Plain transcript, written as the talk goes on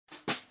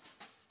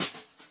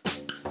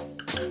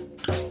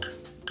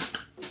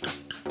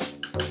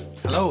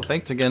Hello,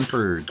 thanks again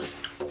for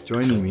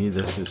joining me.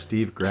 This is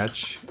Steve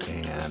Gretsch,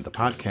 and the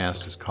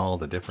podcast is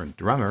called A Different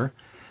Drummer.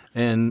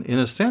 And in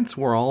a sense,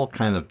 we're all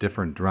kind of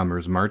different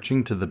drummers,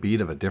 marching to the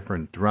beat of a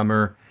different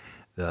drummer.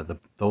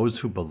 Those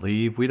who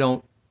believe, we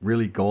don't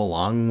really go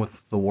along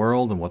with the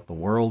world and what the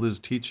world is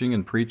teaching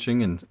and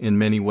preaching in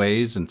many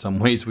ways. In some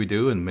ways we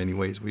do, in many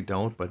ways we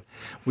don't. But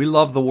we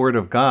love the Word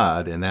of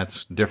God, and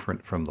that's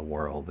different from the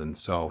world. And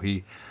so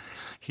He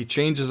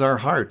changes our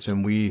hearts,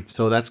 and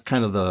so that's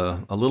kind of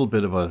a little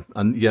bit of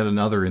yet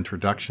another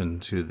introduction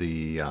to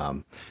the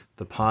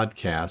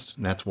podcast,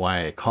 and that's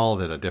why I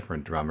called it A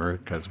Different Drummer,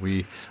 because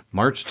we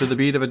march to the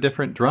beat of a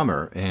different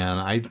drummer,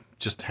 and I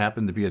just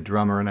happened to be a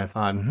drummer, and I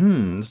thought,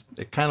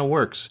 it kind of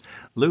works.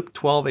 Luke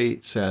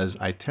 12:8 says,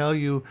 "I tell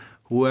you,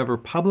 whoever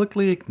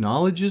publicly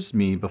acknowledges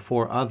me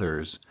before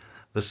others,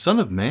 the Son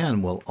of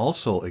Man will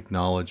also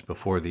acknowledge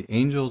before the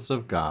angels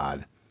of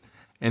God."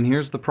 And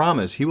here's the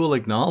promise. He will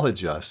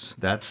acknowledge us.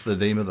 That's the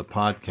name of the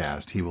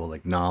podcast. He will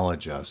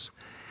acknowledge us.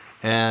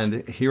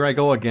 And here I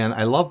go again.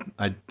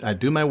 I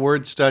do my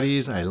word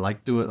studies. I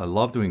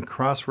love doing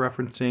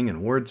cross-referencing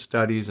and word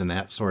studies and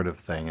that sort of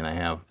thing. And I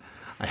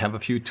have a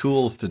few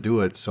tools to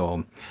do it,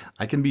 so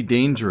I can be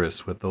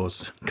dangerous with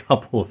those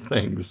couple of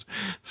things.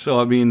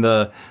 So I mean,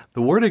 the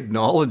word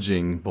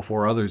acknowledging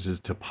before others is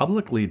to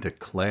publicly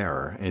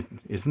declare.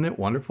 Isn't it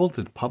wonderful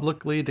to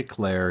publicly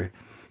declare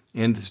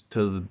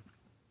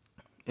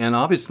and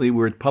obviously,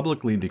 we're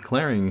publicly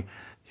declaring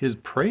his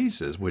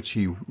praises, which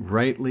he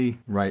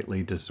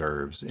rightly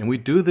deserves. And we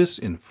do this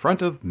in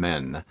front of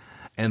men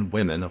and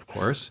women, of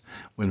course,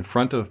 in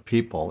front of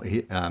people,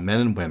 men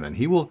and women.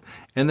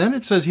 And then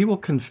it says he will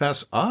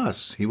confess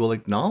us. He will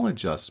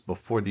acknowledge us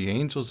before the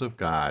angels of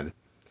God.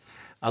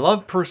 I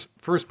love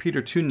 1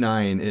 Peter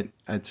 2:9.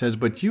 It says,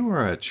 "But you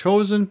are a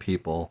chosen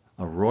people,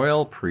 a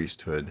royal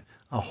priesthood,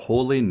 a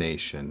holy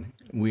nation.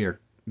 We are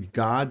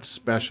God's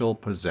special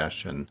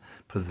possession,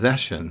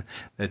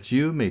 that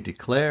you may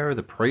declare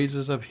the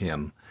praises of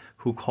him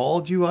who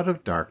called you out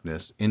of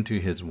darkness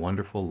into his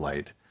wonderful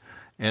light."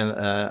 And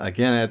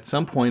again, at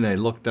some point I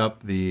looked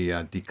up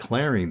the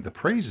declaring the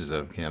praises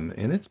of him,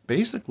 and it's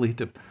basically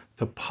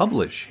to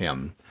publish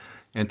him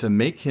and to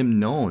make him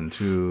known,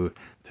 to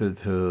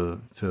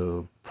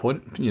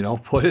put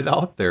it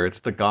out there. It's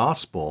the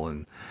gospel,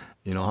 and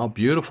how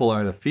beautiful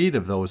are the feet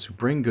of those who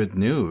bring good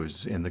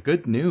news. And the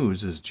good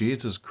news is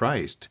Jesus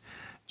Christ.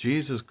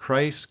 Jesus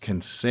Christ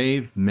can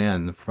save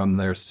men from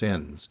their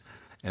sins.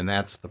 And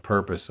that's the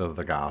purpose of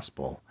the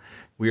gospel.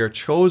 We are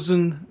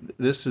chosen,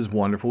 this is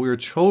wonderful, we are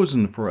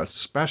chosen for a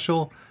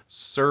special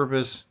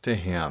service to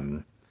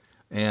him.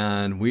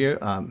 And we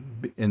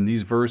in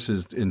these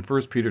verses, in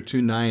 1 Peter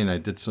 2:9, I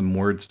did some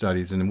word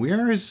studies, and we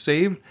are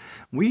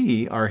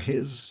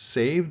his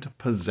saved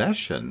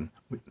possession.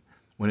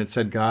 When it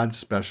said God's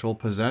special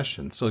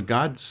possession. So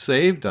God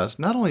saved us.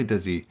 Not only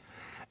does he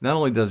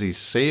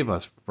save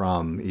us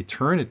from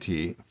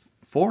eternity,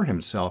 for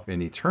himself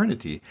in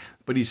eternity,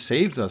 but he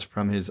saves us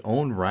from his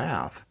own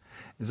wrath.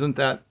 Isn't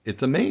that,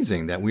 it's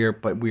amazing that we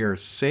are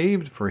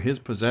saved for his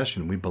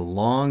possession. We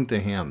belong to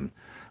him.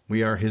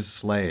 We are his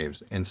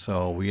slaves. And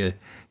so we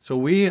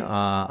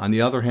on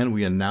the other hand,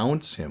 we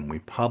announce him, we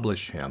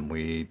publish him,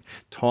 we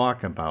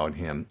talk about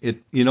him.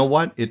 You know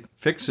what? It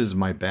fixes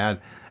my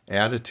bad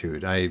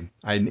attitude. I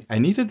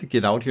needed to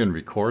get out here and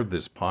record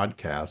this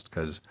podcast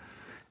because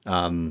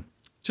I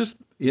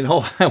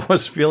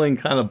was feeling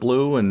kind of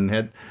blue,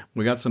 and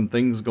we got some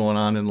things going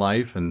on in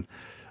life, and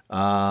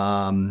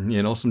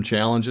some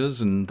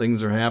challenges and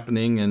things are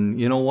happening. And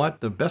you know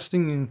what? The best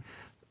thing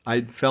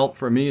I felt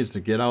for me is to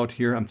get out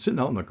here. I'm sitting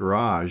out in the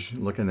garage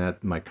looking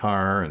at my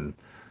car, and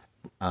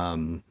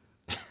and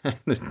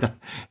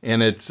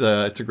it's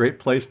a great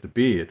place to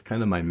be. It's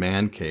kind of my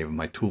man cave.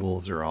 My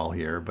tools are all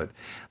here. But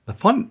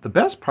the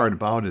best part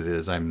about it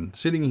is I'm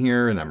sitting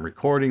here and I'm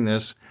recording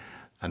this.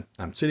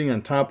 I'm sitting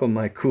on top of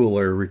my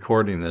cooler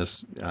recording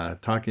this,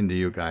 talking to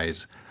you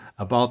guys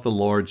about the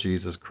Lord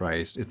Jesus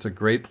Christ. It's a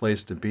great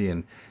place to be.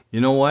 And you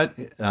know what?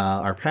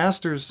 Our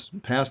pastors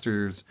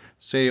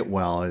say it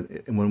well.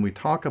 When we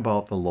talk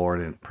about the Lord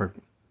and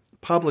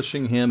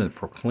publishing him and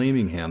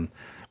proclaiming him,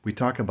 we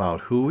talk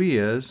about who he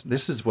is.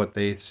 This is what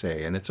they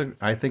say, and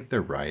I think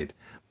they're right.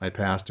 My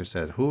pastor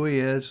says who he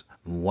is,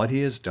 what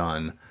he has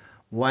done,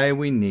 why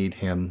we need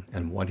him,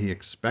 and what he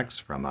expects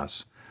from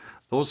us.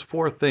 Those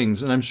 4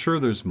 things, and I'm sure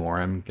there's more.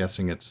 I'm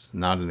guessing it's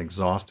not an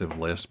exhaustive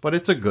list, but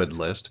it's a good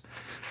list.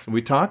 So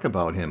we talk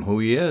about him, who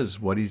he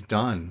is, what he's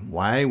done,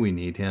 why we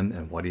need him,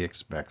 and what he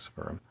expects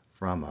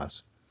from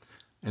us.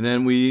 And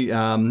then we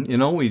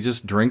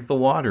just drink the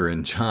water.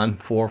 And John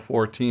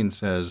 4:14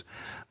 says,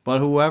 "But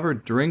whoever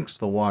drinks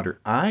the water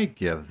I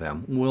give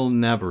them will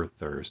never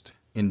thirst.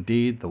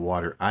 Indeed, the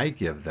water I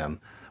give them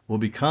will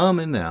become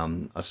in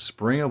them a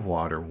spring of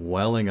water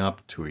welling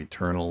up to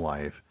eternal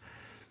life."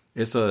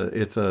 It's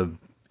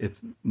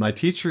my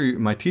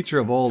teacher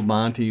of old,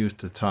 Monty, used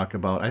to talk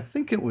about, I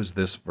think it was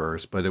this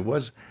verse, but it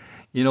was,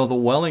 the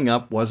welling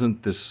up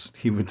wasn't this,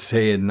 he would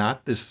say,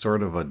 not this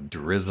sort of a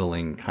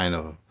drizzling kind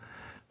of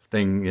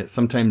thing.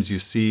 Sometimes you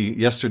see,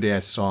 yesterday I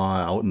saw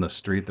out in the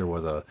street,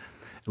 it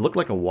looked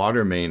like a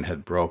water main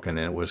had broken,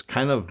 and it was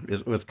kind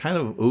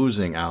of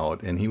oozing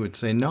out. And he would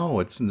say, no,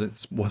 it's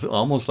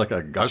almost like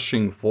a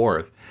gushing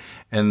forth.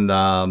 And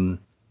the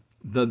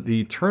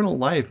eternal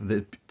life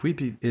that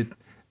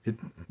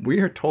we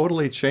are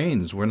totally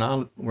changed. We're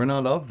not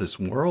of this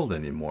world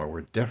anymore.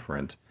 We're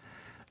different.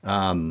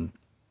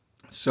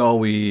 So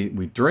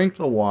we drink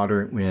the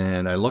water,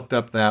 and I looked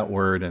up that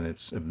word, and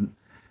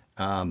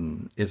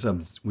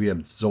we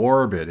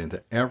absorb it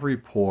into every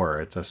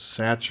pore. It's a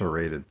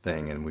saturated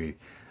thing, and we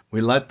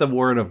let the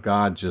word of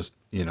God just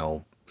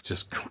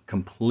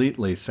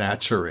completely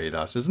saturate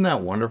us. Isn't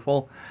that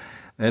wonderful?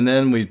 And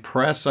then we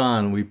press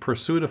on. We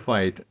pursue to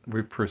fight.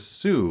 We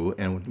pursue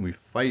and we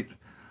fight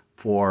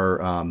for.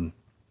 I'm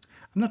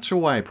not sure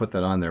why I put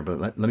that on there, but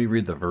let me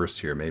read the verse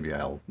here. Maybe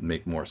I'll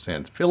make more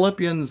sense.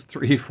 Philippians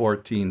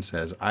 3:14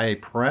 says, I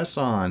press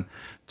on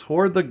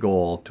toward the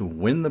goal to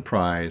win the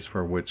prize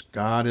for which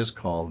God has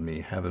called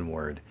me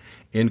heavenward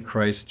in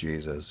Christ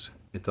Jesus.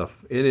 It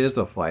is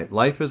a fight.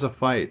 Life is a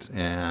fight,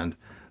 and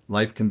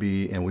life can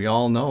be, and we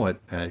all know it,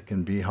 it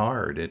can be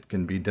hard. It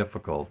can be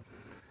difficult.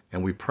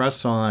 And we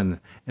press on.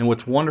 And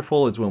what's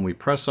wonderful is when we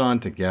press on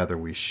together,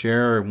 we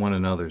share one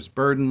another's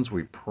burdens,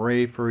 we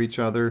pray for each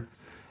other.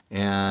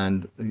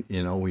 And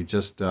we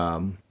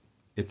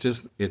it's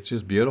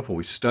just beautiful.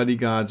 We study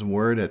God's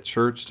word at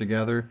church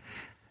together,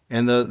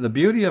 and the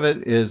beauty of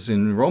it is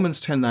in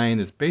Romans 10:9.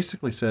 It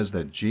basically says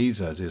that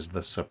Jesus is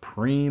the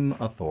supreme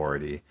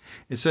authority.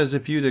 It says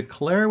if you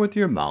declare with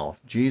your mouth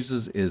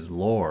Jesus is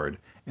Lord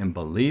and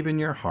believe in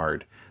your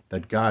heart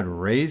that God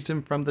raised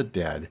him from the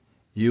dead,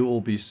 you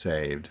will be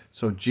saved.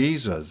 So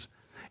Jesus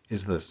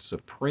is the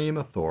supreme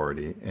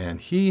authority, and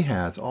he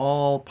has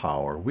all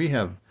power.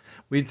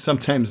 We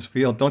sometimes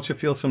feel, don't you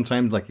feel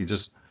sometimes like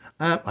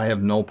I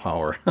have no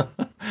power.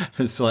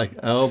 It's like,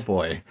 oh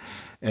boy.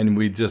 And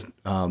we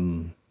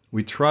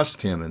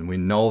trust him, and we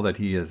know that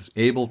he is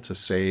able to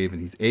save,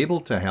 and he's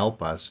able to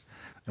help us.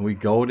 And we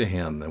go to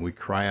him and we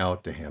cry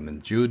out to him.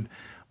 And Jude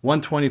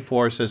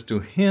 124 says, to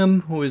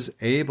him who is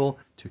able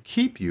to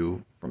keep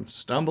you from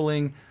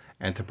stumbling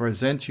and to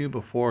present you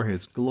before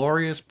his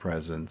glorious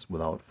presence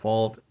without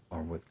fault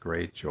or with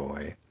great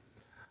joy.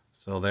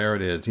 So there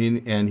it is. He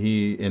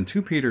in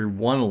 2 Peter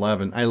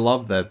 1:11, I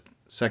love that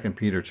 2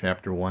 Peter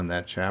chapter 1,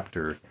 that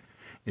chapter.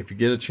 If you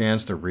get a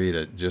chance to read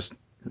it, just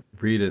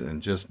read it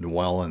and just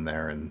dwell in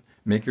there and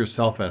make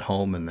yourself at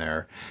home in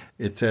there.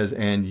 It says,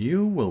 and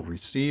you will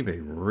receive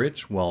a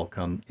rich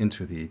welcome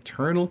into the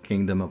eternal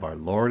kingdom of our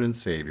Lord and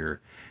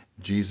Savior,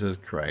 Jesus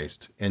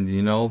Christ. And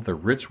the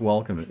rich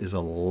welcome is a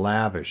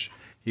lavish.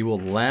 He will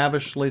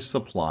lavishly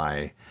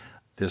supply.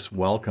 This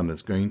welcome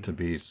is going to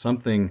be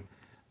something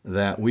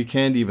that we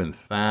can't even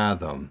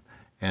fathom.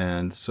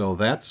 And so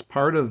that's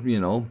part of,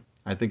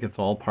 I think it's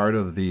all part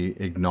of the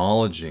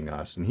acknowledging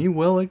us. And he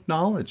will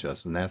acknowledge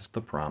us, and that's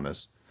the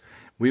promise.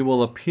 We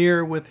will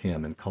appear with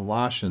him in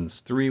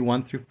Colossians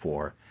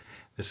 3:1-4.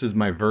 This is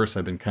my verse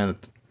I've been kind of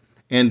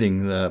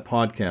ending the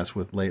podcast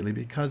with lately,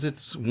 because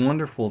it's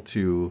wonderful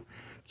to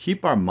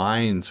keep our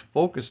minds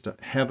focused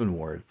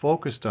heavenward,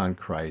 focused on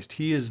Christ.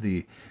 He is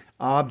the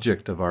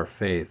object of our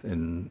faith,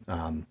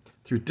 and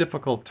through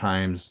difficult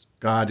times,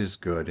 God is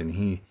good,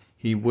 and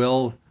He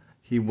will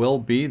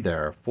be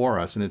there for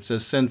us. And it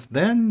says, since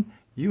then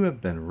you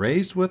have been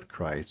raised with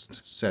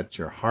Christ, set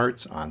your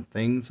hearts on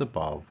things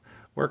above,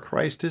 where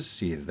Christ is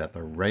seated at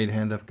the right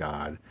hand of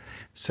God.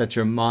 Set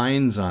your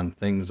minds on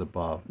things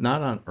above,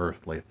 not on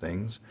earthly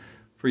things.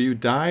 For you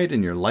died,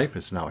 and your life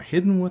is now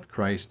hidden with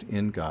Christ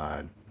in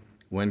God.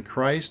 When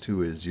Christ,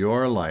 who is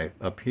your life,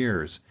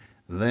 appears,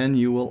 then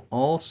you will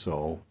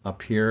also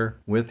appear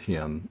with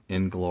him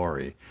in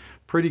glory.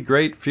 Pretty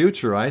great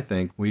future, I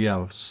think. We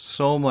have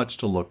so much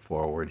to look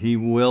forward. He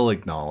will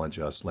acknowledge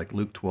us, like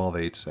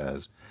Luke12:8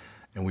 says.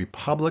 And we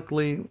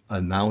publicly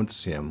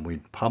announce him. We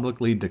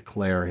publicly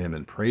declare him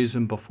and praise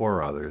him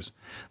before others.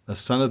 The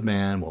Son of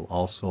Man will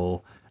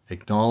also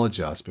acknowledge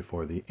us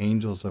before the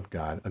angels of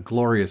God. A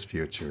glorious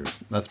future.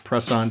 Let's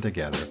press on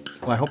together.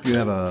 Well, I hope you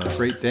have a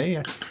great day,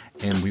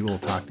 and we will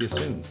talk to you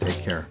soon.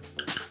 Take care.